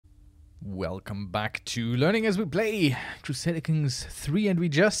Welcome back to Learning as we play Crusader Kings III, and we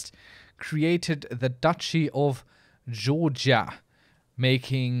just created the Duchy of Georgia,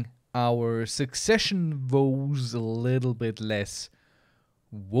 making our succession woes a little bit less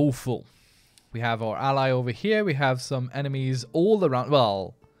woeful. We have our ally over here, we have some enemies all around,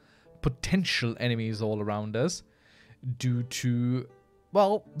 well, potential enemies all around us, due to,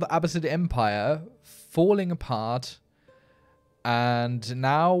 well, the Abbasid Empire falling apart. And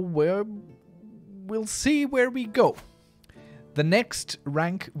now we'll see where we go. The next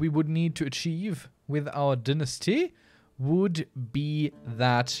rank we would need to achieve with our dynasty would be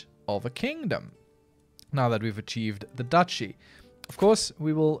that of a kingdom. Now that we've achieved the duchy. Of course,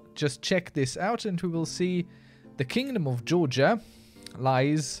 we will just check this out and we will see the kingdom of Georgia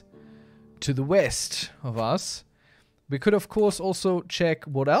lies to the west of us. We could, of course, also check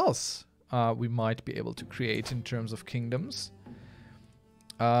what else we might be able to create in terms of kingdoms.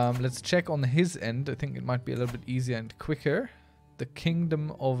 Let's check on his end. I think it might be a little bit easier and quicker. The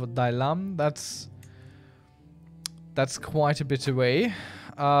kingdom of Dailam, that's quite a bit away.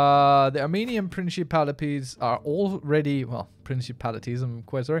 The Armenian principalities are already, well, principalities, I'm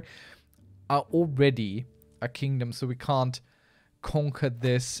quite sorry, are already a kingdom, so we can't conquer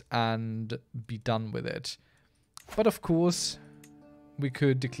this and be done with it. But of course, we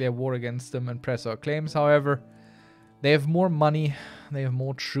could declare war against them and press our claims. However, they have more money, they have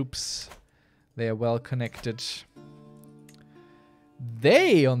more troops, they are well connected.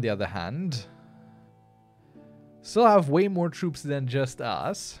 They, on the other hand, still have way more troops than just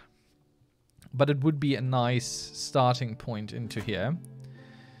us. But it would be a nice starting point into here.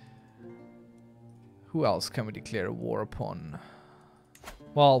 Who else can we declare a war upon?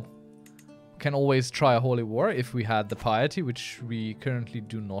 Well, we can always try a holy war if we had the piety, which we currently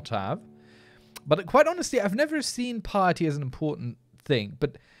do not have. But quite honestly, I've never seen piety as an important thing.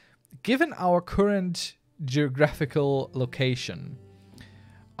 But given our current geographical location,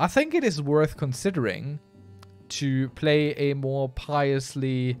 I think it is worth considering to play a more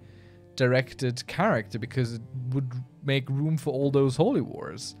piously directed character, because it would make room for all those holy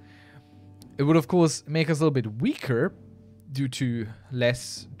wars. It would, of course, make us a little bit weaker due to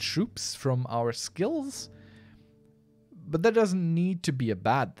less troops from our skills. But that doesn't need to be a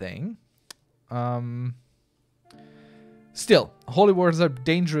bad thing. Still, holy wars are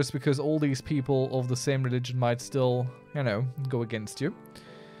dangerous because all these people of the same religion might still, you know, go against you.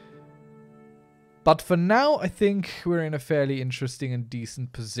 But for now, I think we're in a fairly interesting and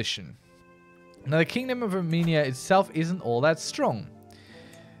decent position. Now, the Kingdom of Armenia itself isn't all that strong.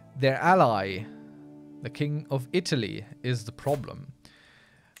 Their ally, the King of Italy, is the problem.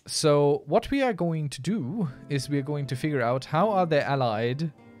 So what we are going to do is we are going to figure out how are they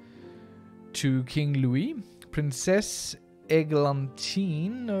allied to King Louis, Princess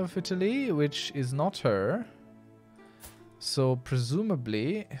Eglantine of Italy, which is not her. So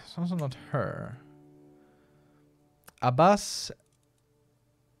presumably, it's also not her. Abbas.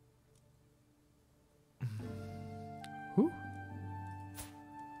 Who?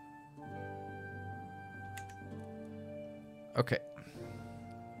 Okay.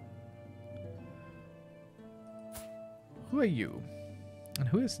 Who are you? And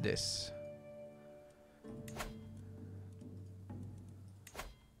who is this?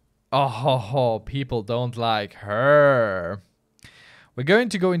 Oh, people don't like her. We're going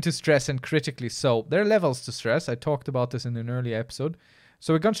to go into stress, and critically so. There are levels to stress. I talked about this in an earlier episode.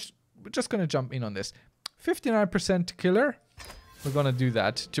 So we're just going to jump in on this. 59% killer. We're going to do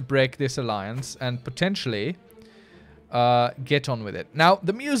that to break this alliance and potentially get on with it. Now,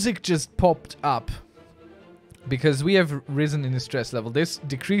 the music just popped up because we have risen in the stress level. This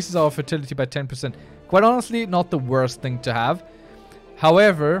decreases our fertility by 10%. Quite honestly, not the worst thing to have.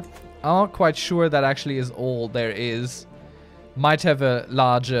 However, I'm not quite sure that actually is all there is. Might have a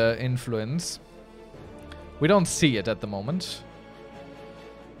larger influence. We don't see it at the moment.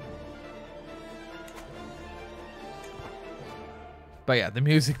 But yeah, the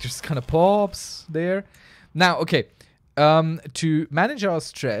music just kind of pops there. Now, okay. To manage our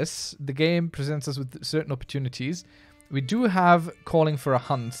stress, the game presents us with certain opportunities. We do have calling for a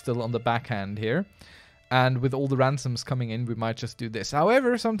hunt still on the backhand here. And with all the ransoms coming in, we might just do this.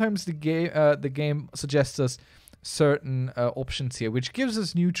 However, sometimes the game suggests us certain options here, which gives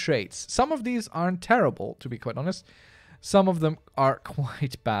us new traits. Some of these aren't terrible, to be quite honest. Some of them are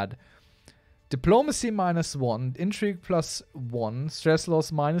quite bad. Diplomacy -1, intrigue +1, stress loss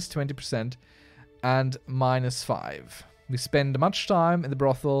 -20%, and -5. We spend much time in the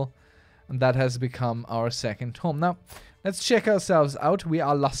brothel, and that has become our second home. Now, let's check ourselves out. We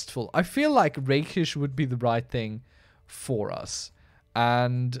are lustful. I feel like rakish would be the right thing for us.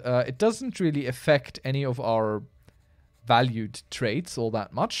 And it doesn't really affect any of our valued traits all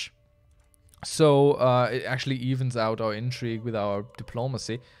that much. So it actually evens out our intrigue with our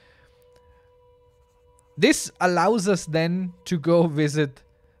diplomacy. This allows us then to go visit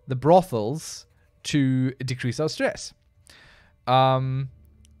the brothels to decrease our stress.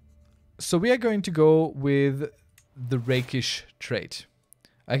 So we are going to go with the rakish trait.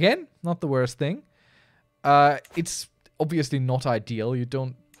 Again, not the worst thing. It's obviously not ideal. You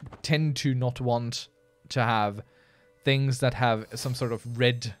don't tend to not want to have things that have some sort of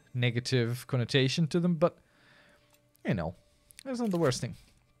red negative connotation to them, but you know, that's not the worst thing.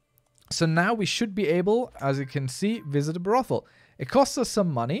 So now we should be able, as you can see, visit a brothel. It costs us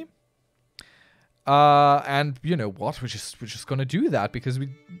some money. And you know what? We're just gonna do that because we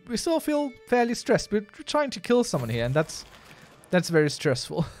still feel fairly stressed. We're trying to kill someone here, and that's very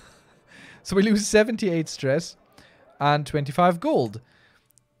stressful. So we lose 78 stress and 25 gold.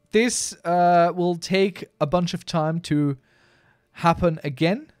 This will take a bunch of time to happen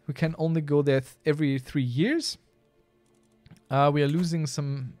again. We can only go there every 3 years. We are losing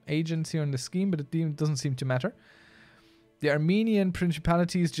some agents here in the scheme, but it doesn't seem to matter. The Armenian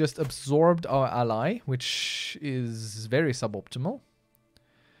principalities just absorbed our ally, which is very suboptimal.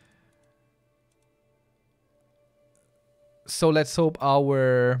 So let's hope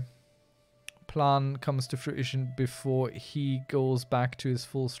our plan comes to fruition before he goes back to his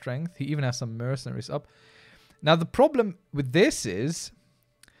full strength. He even has some mercenaries up. Now the problem with this is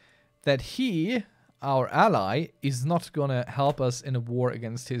that he, our ally, is not gonna help us in a war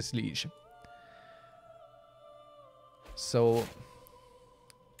against his liege. So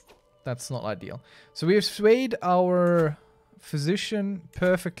that's not ideal. So we have swayed our physician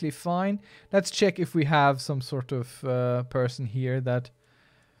perfectly fine. Let's check if we have some sort of person here that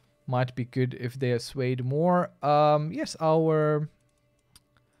might be good if they are swayed more. Yes, our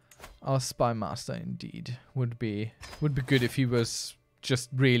spy master indeed would be good if he was just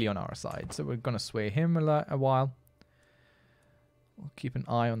really on our side. So we're gonna sway him a while. We'll keep an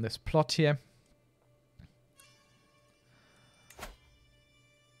eye on this plot here.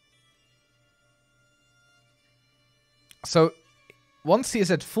 So once he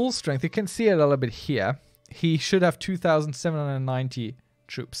is at full strength, you can see it a little bit here. He should have 2,790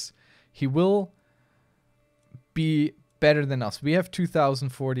 troops. He will be better than us. We have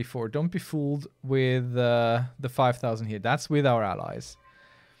 2,044. Don't be fooled with the 5,000 here. That's with our allies.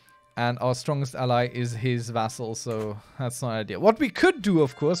 And our strongest ally is his vassal, so that's not ideal. What we could do,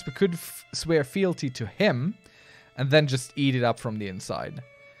 of course, we could swear fealty to him and then just eat it up from the inside.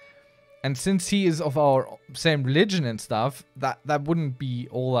 And since he is of our same religion and stuff, that wouldn't be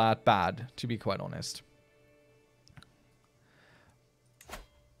all that bad, to be quite honest.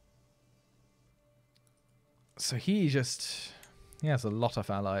 So he has a lot of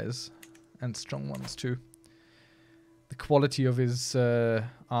allies, and strong ones too. The quality of his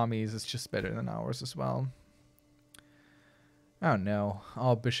armies is just better than ours as well. Oh no,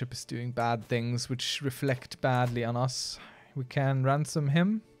 our bishop is doing bad things which reflect badly on us. We can ransom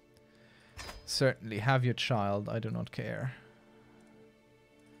him. Certainly, have your child, I do not care.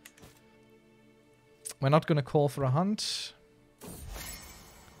 We're not going to call for a hunt.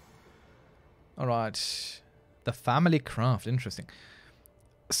 Alright. The family craft, interesting.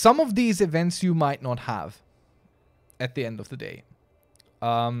 Some of these events you might not have at the end of the day.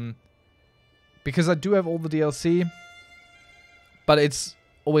 Because I do have all the DLC, but it's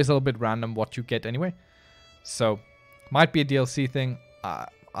always a little bit random what you get anyway. So, might be a DLC thing.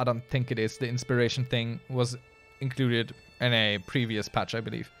 I don't think it is. The inspiration thing was included in a previous patch, I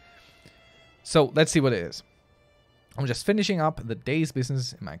believe. So, let's see what it is. I'm just finishing up the day's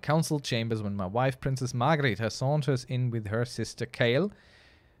business in my council chambers when my wife, Princess Margarita, saunters in with her sister Kale.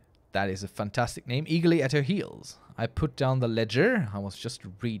 That is a fantastic name. Eagerly at her heels. I put down the ledger. I was just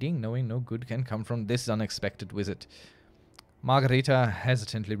reading, knowing no good can come from this unexpected visit. Margarita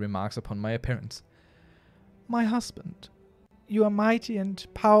hesitantly remarks upon my appearance. My husband, you are mighty and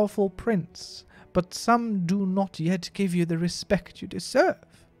powerful prince, but some do not yet give you the respect you deserve.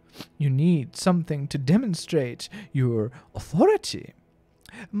 You need something to demonstrate your authority.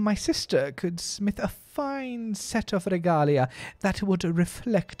 My sister could smith a fine set of regalia that would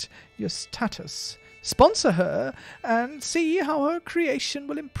reflect your status. Sponsor her and see how her creation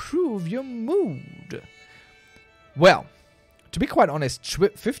will improve your mood. Well, to be quite honest,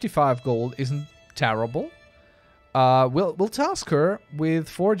 55 gold isn't terrible. We'll task her with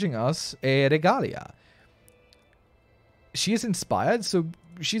forging us a regalia. She is inspired, so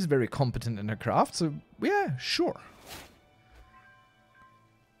she's very competent in her craft, so yeah, sure.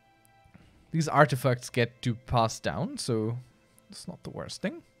 These artifacts get to pass down, so It's not the worst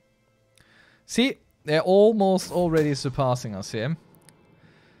thing. See, they're almost already surpassing us here.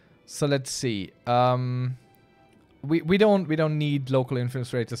 So let's see. We don't need local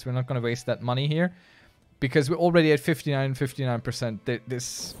infiltrators. We're not going to waste that money here because we're already at 59%.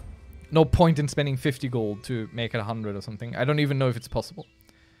 There's no point in spending 50 gold to make it 100 or something. I don't even know if it's possible.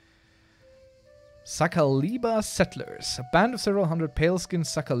 Sakaliba settlers. A band of several hundred pale-skinned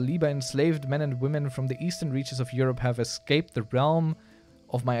Sakaliba enslaved men and women from the eastern reaches of Europe have escaped the realm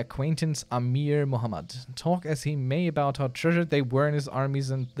of my acquaintance Amir Muhammad. Talk as he may about how treasured they were in his armies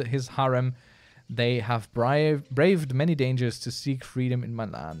and his harem, they have braved many dangers to seek freedom in my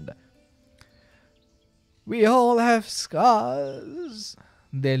land. We all have scars,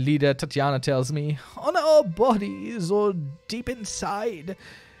 their leader Tatiana tells me, on our bodies or deep inside.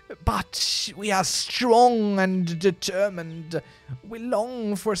 But we are strong and determined. We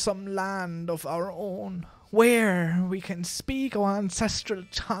long for some land of our own, where we can speak our ancestral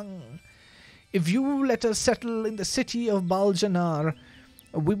tongue. If you let us settle in the city of Baljanar,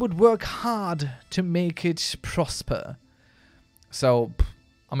 we would work hard to make it prosper. So,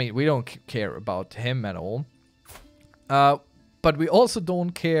 I mean, we don't care about him at all. But we also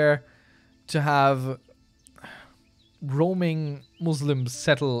don't care to have roaming Muslims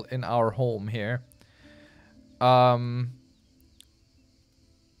settle in our home here.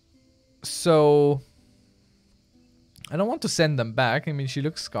 So I don't want to send them back. I mean, she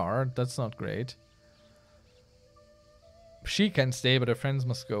looks scarred. That's not great. She can stay, but her friends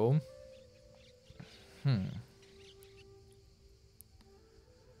must go.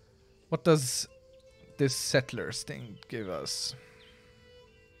 What does this settlers thing give us?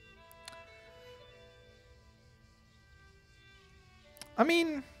 I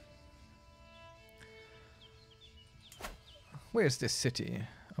mean, where's this city?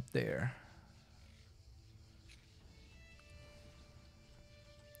 Up there.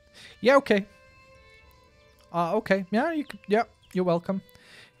 Yeah, okay. Okay. Yeah, yeah, you're welcome.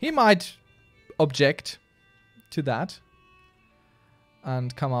 He might object to that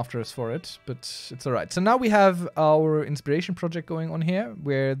and come after us for it, but it's alright. So now we have our inspiration project going on here,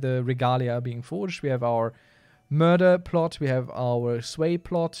 where the regalia are being forged. We have our murder plot, we have our sway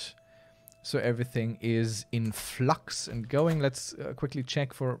plot, so everything is in flux and going. Let's quickly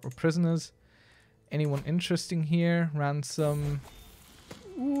check for prisoners. Anyone interesting here? Ransom.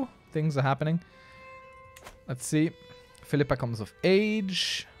 Ooh, things are happening. Let's see. Philippa comes of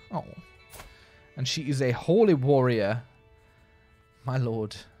age. Oh. And she is a holy warrior. My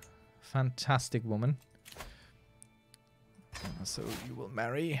lord. Fantastic woman. So you will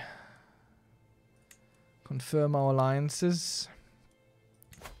marry. Confirm our alliances.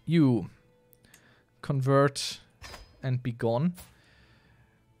 You convert and be gone.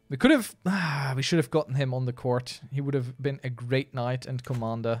 We could have... we should have gotten him on the court. He would have been a great knight and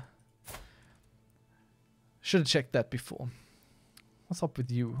commander. Should have checked that before. What's up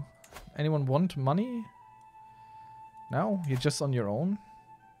with you? Anyone want money? No? You're just on your own?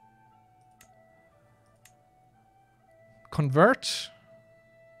 Convert?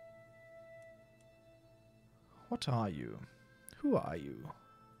 What are you? Who are you?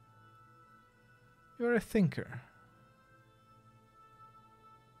 You're a thinker.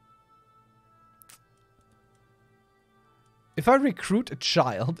 If I recruit a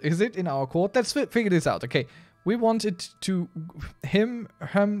child, is it in our court? Let's figure this out. Okay, we want it to... Him,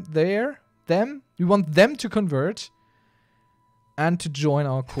 them. We want them to convert and to join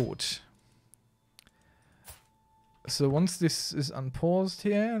our court. So once this is unpaused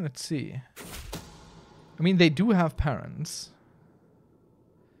here, let's see. I mean, they do have parents.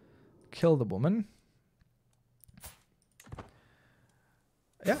 Kill the woman.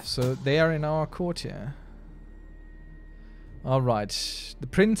 Yeah, so they are in our court here. Alright. The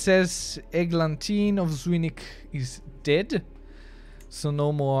Princess Eglantine of Zwinik is dead. So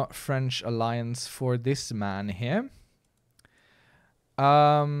no more French alliance for this man here.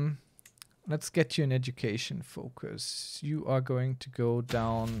 Let's get you an education focus. You are going to go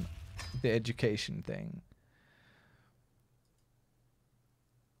down the education thing.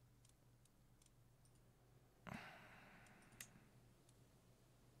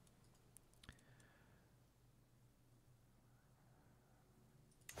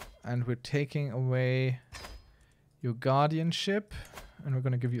 And we're taking away your guardianship. And we're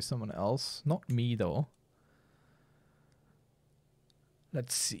going to give you someone else. Not me, though.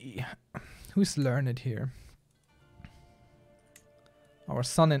 Let's see. Who's learned here? Our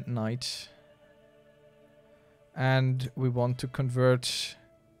son and knight. And we want to convert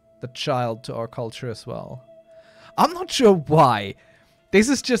the child to our culture as well. I'm not sure why. This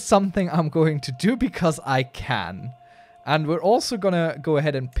is just something I'm going to do because I can. And we're also gonna go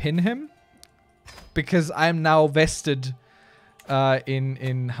ahead and pin him, because I'm now vested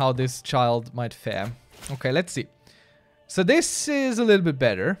in how this child might fare. Okay, let's see. So this is a little bit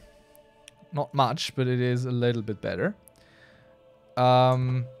better. Not much, but it is a little bit better.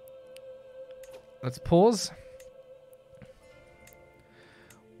 Let's pause.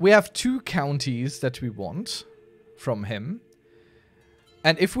 We have 2 counties that we want from him.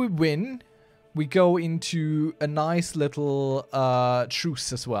 And if we win, we go into a nice little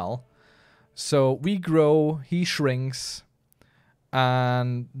truce as well. So we grow, he shrinks,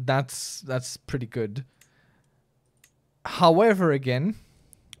 and that's pretty good. However, again,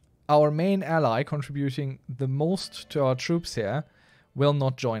 our main ally contributing the most to our troops here will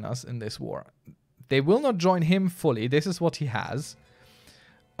not join us in this war. They will not join him fully. This is what he has.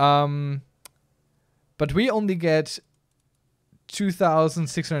 But we only get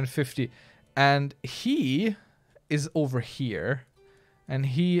 2,650, and he is over here. And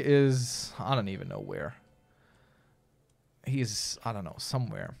he is, I don't even know where. He's, I don't know,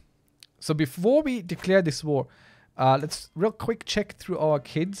 somewhere. So before we declare this war, let's real quick check through our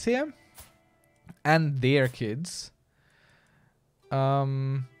kids here. And their kids.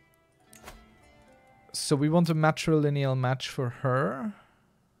 So we want a matrilineal match for her.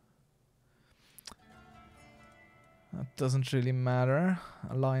 That doesn't really matter.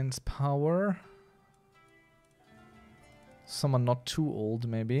 Alliance power. Someone not too old,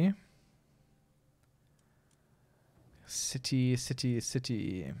 maybe. City.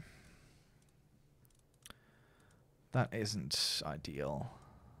 That isn't ideal.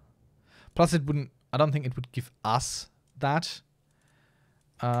 Plus, it wouldn't... I don't think it would give us that.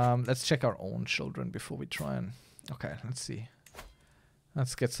 Let's check our own children before we try and... Okay, let's see.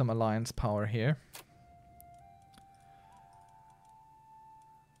 Let's get some alliance power here.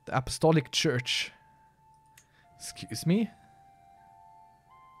 The Apostolic Church. Excuse me?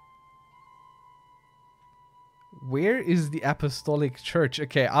 Where is the Apostolic Church?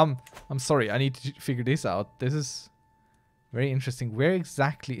 Okay, I'm sorry. I need to figure this out. This is very interesting. Where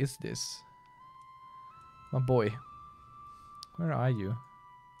exactly is this? My boy. Where are you?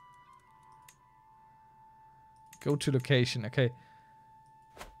 Go to location. Okay.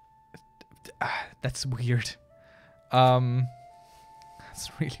 That's weird. That's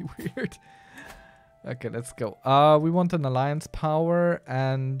really weird. Okay, let's go. We want an alliance power,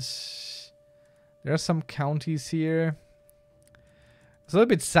 and there are some counties here. It's a little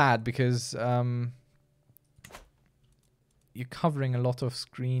bit sad because you're covering a lot of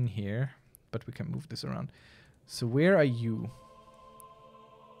screen here, but we can move this around. So where are you?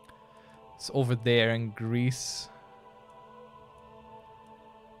 It's over there in Greece.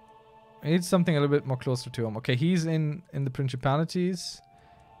 I need something a little bit more closer to him. Okay, he's in the Principalities.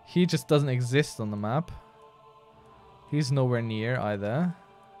 He just doesn't exist on the map. He's nowhere near either.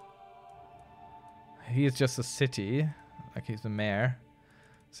 He is just a city. Like, he's the mayor.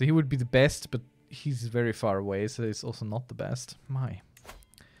 So he would be the best, but he's very far away, so he's also not the best. My.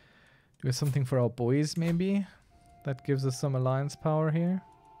 Do we have something for our boys, maybe? That gives us some alliance power here.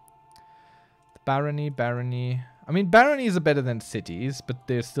 The barony. I mean, baronies are better than cities, but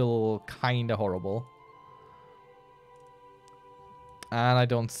they're still kind of horrible. And I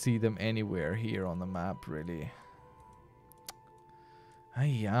don't see them anywhere here on the map, really.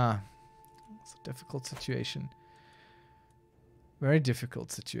 Yeah. It's a difficult situation. Very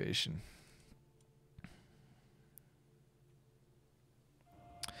difficult situation.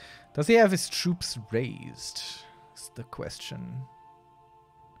 Does he have his troops raised? Is the question.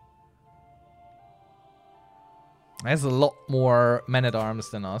 He has a lot more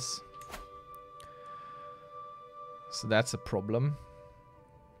men-at-arms than us. So that's a problem.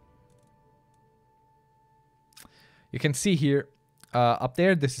 You can see here, up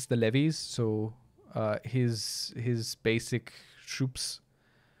there, this is the levies. So his basic troops,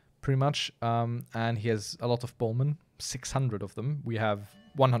 pretty much. And he has a lot of bowmen, 600 of them. We have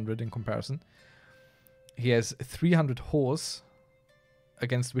 100 in comparison. He has 300 horse,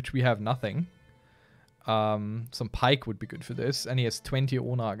 against which we have nothing. Some pike would be good for this. And he has 20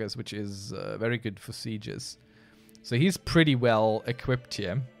 onagers, which is very good for sieges. So he's pretty well equipped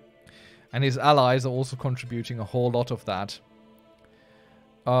here. And his allies are also contributing a whole lot of that.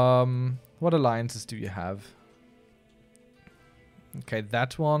 What alliances do you have? Okay,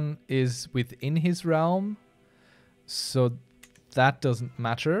 that one is within his realm. So that doesn't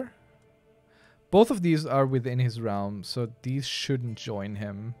matter. Both of these are within his realm, so these shouldn't join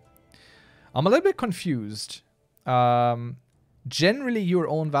him. I'm a little bit confused. Generally, your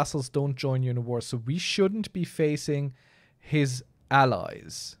own vassals don't join you in a war, so we shouldn't be facing his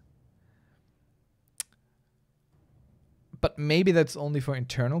allies. But maybe that's only for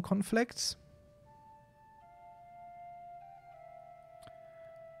internal conflicts.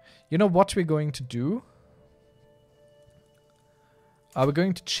 You know what we're going to do? We're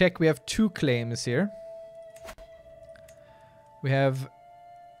going to check. We have 2 claims here. We have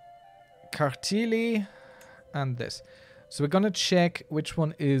Kartili and this. So we're going to check which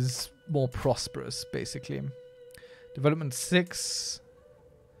one is more prosperous, basically. Development 6.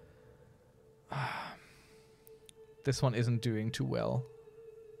 This one isn't doing too well.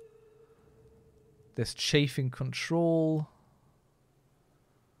 There's chafing control.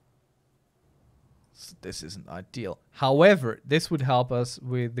 So this isn't ideal. However, this would help us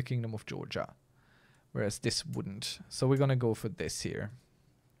with the Kingdom of Georgia. Whereas this wouldn't. So we're going to go for this here.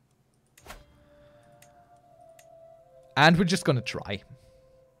 And we're just going to try.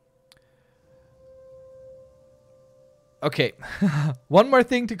 Okay. One more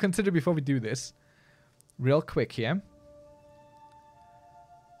thing to consider before we do this. Real quick here.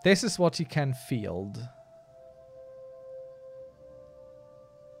 This is what you can field.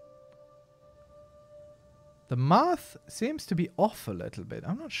 The math seems to be off a little bit.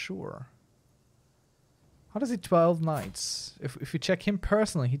 I'm not sure. How does he 12 knights? If you check him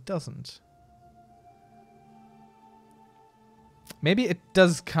personally, he doesn't. Maybe it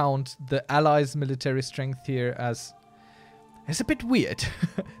does count the allies' military strength here as... It's a bit weird.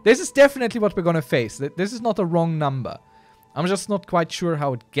 This is definitely what we're going to face. This is not a wrong number. I'm just not quite sure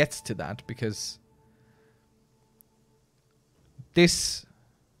how it gets to that, because... This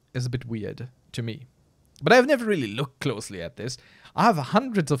is a bit weird to me. But I've never really looked closely at this. I have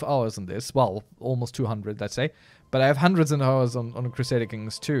hundreds of hours on this. Well, almost 200, let's say. But I have hundreds of hours on Crusader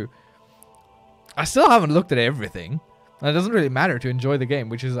Kings II. I still haven't looked at everything. And it doesn't really matter to enjoy the game,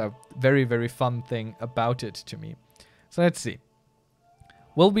 which is a very, very fun thing about it to me. So let's see.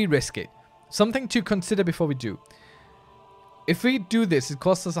 Will we risk it? Something to consider before we do. If we do this, it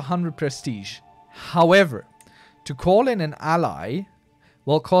costs us 100 prestige. However, to call in an ally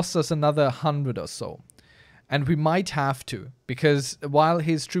will cost us another 100 or so. And we might have to, because while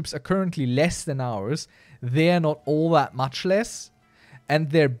his troops are currently less than ours, they're not all that much less, and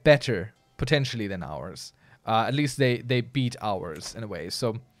they're better, potentially, than ours. At least they beat ours, in a way.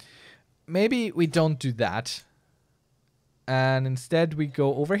 So, maybe we don't do that, and instead we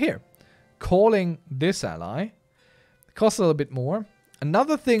go over here. Calling this ally costs a little bit more.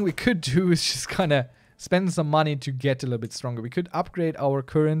 Another thing we could do is just kind of spend some money to get a little bit stronger. We could upgrade our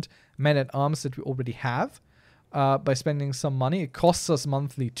current men-at-arms that we already have. By spending some money. It costs us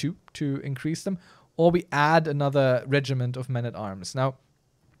monthly too to increase them. Or we add another regiment of men-at-arms. Now,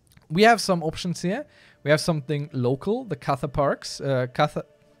 we have some options here. We have something local, the Cataphracts,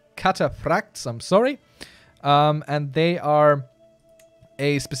 I'm sorry. And they are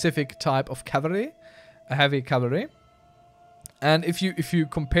a specific type of cavalry, a heavy cavalry. And if you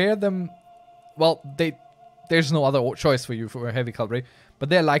compare them, well, there's no other choice for you for a heavy cavalry, but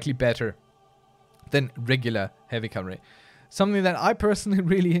they're likely better than regular heavy cavalry. Something that I personally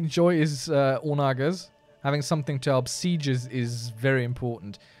really enjoy is Onagas. Having something to help sieges is very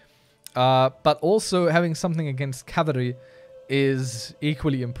important. But also having something against cavalry is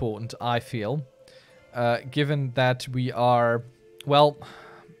equally important, I feel. Given that we are, well,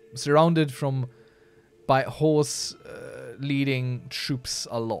 surrounded by horse leading troops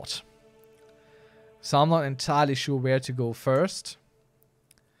a lot. So I'm not entirely sure where to go first.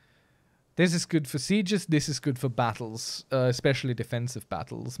 This is good for sieges, this is good for battles, especially defensive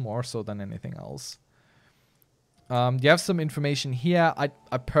battles, more so than anything else. You have some information here. I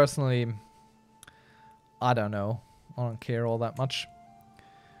personally, I don't know. I don't care all that much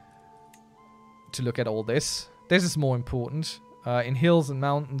to look at all this. This is more important in hills and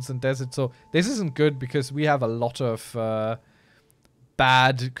mountains and deserts. So this isn't good because we have a lot of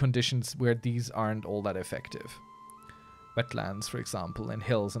bad conditions where these aren't all that effective. Wetlands, for example, and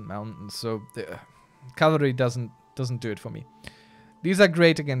hills and mountains. So the cavalry doesn't do it for me. These are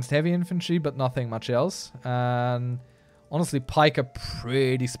great against heavy infantry, but nothing much else. And honestly, pike are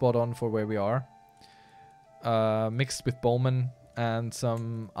pretty spot on for where we are. Mixed with bowmen and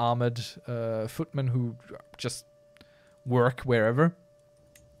some armored footmen who just work wherever.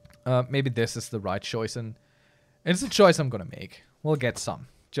 Maybe this is the right choice, and it's a choice I'm gonna make. We'll get some,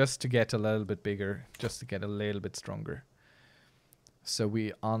 just to get a little bit bigger, just to get a little bit stronger. So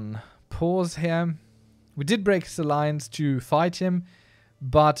we unpause here. We did break his alliance to fight him,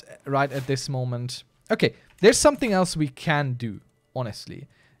 but right at this moment... Okay, there's something else we can do, honestly.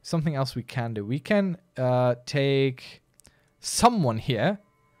 Something else we can do. We can take someone here,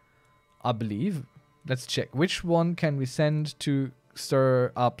 I believe. Let's check. Which one can we send to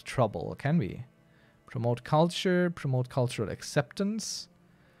stir up trouble? Can we? Promote culture, promote cultural acceptance.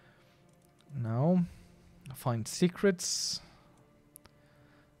 No. Find secrets.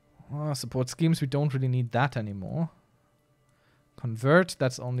 Support schemes, we don't really need that anymore. Convert,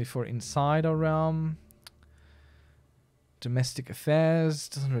 that's only for inside our realm. Domestic affairs,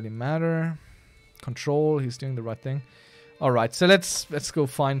 doesn't really matter. Control, he's doing the right thing. Alright, so let's go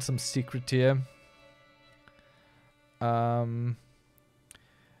find some secret here. Man,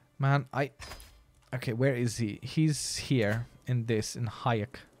 okay, where is he? He's here in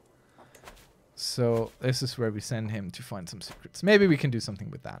Hayek. So this is where we send him to find some secrets. Maybe we can do something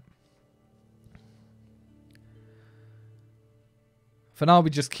with that. For now,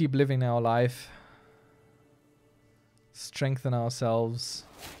 we just keep living our life. Strengthen ourselves.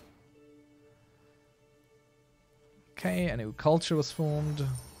 Okay, a new culture was formed.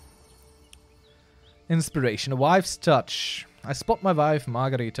 Inspiration. A wife's touch. I spot my wife,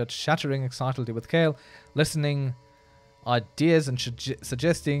 Margarita, chattering excitedly with Kale, listening ideas and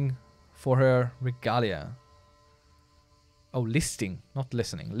suggesting for her regalia. Oh, listing, not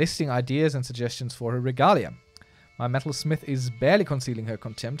listening. Listing ideas and suggestions for her regalia. My metalsmith is barely concealing her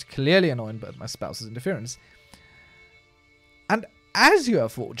contempt, clearly annoyed by my spouse's interference. And as you are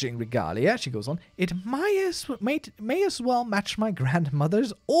forging regalia, she goes on, it may as well match my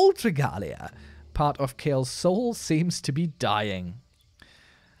grandmother's old regalia. Part of Kale's soul seems to be dying.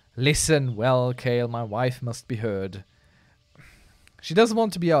 Listen well, Kale, my wife must be heard. She doesn't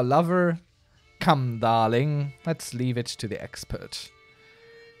want to be our lover. Come, darling, let's leave it to the expert.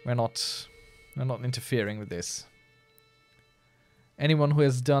 We're not interfering with this. Anyone who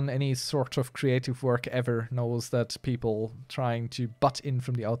has done any sort of creative work ever knows that people trying to butt in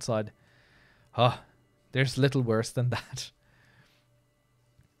from the outside, there's little worse than that.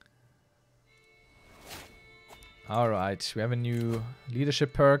 Alright, we have a new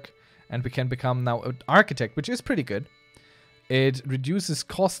leadership perk, and we can become now an architect, which is pretty good. It reduces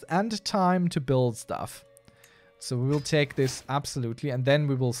cost and time to build stuff. So we will take this absolutely, and then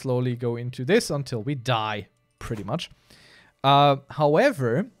we will slowly go into this until we die, pretty much.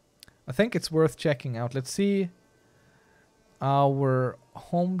 However, I think it's worth checking out. Let's see our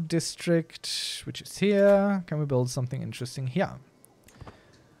home district, which is here. Can we build something interesting here?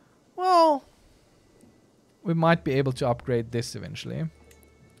 Well, we might be able to upgrade this eventually.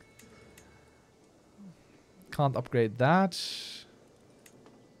 Can't upgrade that.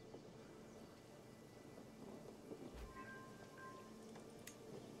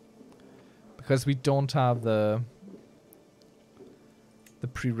 Because we don't have the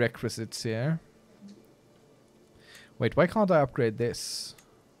prerequisites here. Wait, why can't I upgrade this?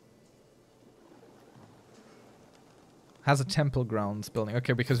 Has a temple grounds building.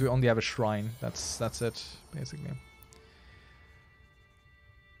 Okay, because we only have a shrine. That's it, basically.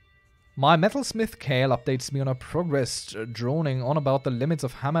 My metalsmith Kale updates me on our progress, droning on about the limits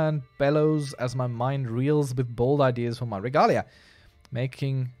of hammer and bellows as my mind reels with bold ideas for my regalia.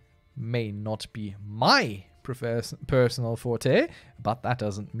 Making may not be my personal forte, but that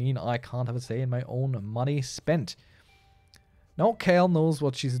doesn't mean I can't have a say in my own money spent. No, Kale knows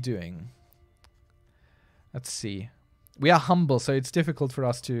what she's doing. Let's see. We are humble, so it's difficult for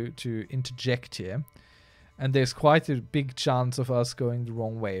us to interject here. And there's quite a big chance of us going the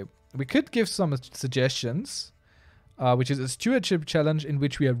wrong way. We could give some suggestions, which is a stewardship challenge in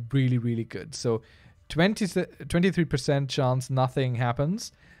which we are really, really good. So 23% chance nothing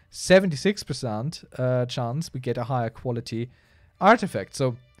happens. 76% chance we get a higher quality artifact.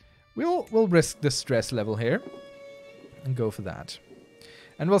 So we'll risk the stress level here and go for that.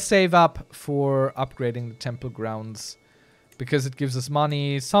 And we'll save up for upgrading the temple grounds because it gives us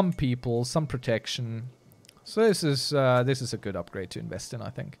money, some people, some protection. So this is a good upgrade to invest in, I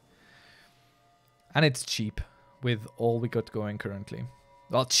think. And it's cheap with all we got going currently.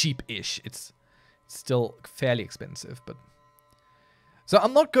 Well, cheap-ish. It's still fairly expensive, but... So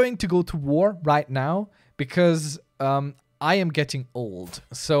I'm not going to go to war right now because I am getting old.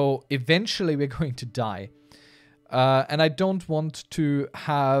 So eventually we're going to die. And I don't want to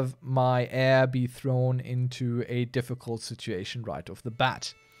have my heir be thrown into a difficult situation right off the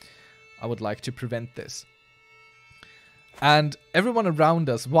bat. I would like to prevent this. And everyone around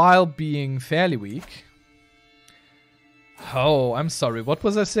us, while being fairly weak... Oh, I'm sorry, what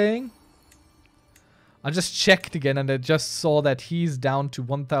was I saying? I just checked again and I just saw that he's down to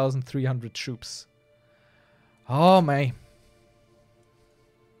 1,300 troops. Oh, my.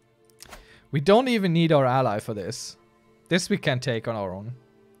 We don't even need our ally for this. This we can take on our own.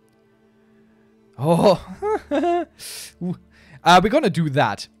 Oh. We're gonna do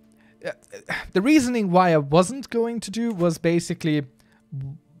that. The reasoning why I wasn't going to do was basically...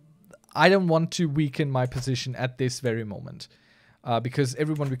 I don't want to weaken my position at this very moment. Because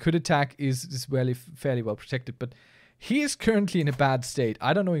everyone we could attack is fairly well protected. But he is currently in a bad state.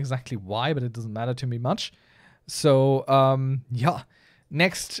 I don't know exactly why, but it doesn't matter to me much. So, yeah.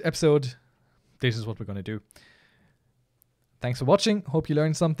 Next episode, this is what we're going to do. Thanks for watching. Hope you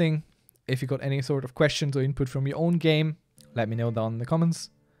learned something. If you got any sort of questions or input from your own game, let me know down in the comments.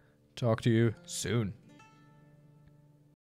 Talk to you soon.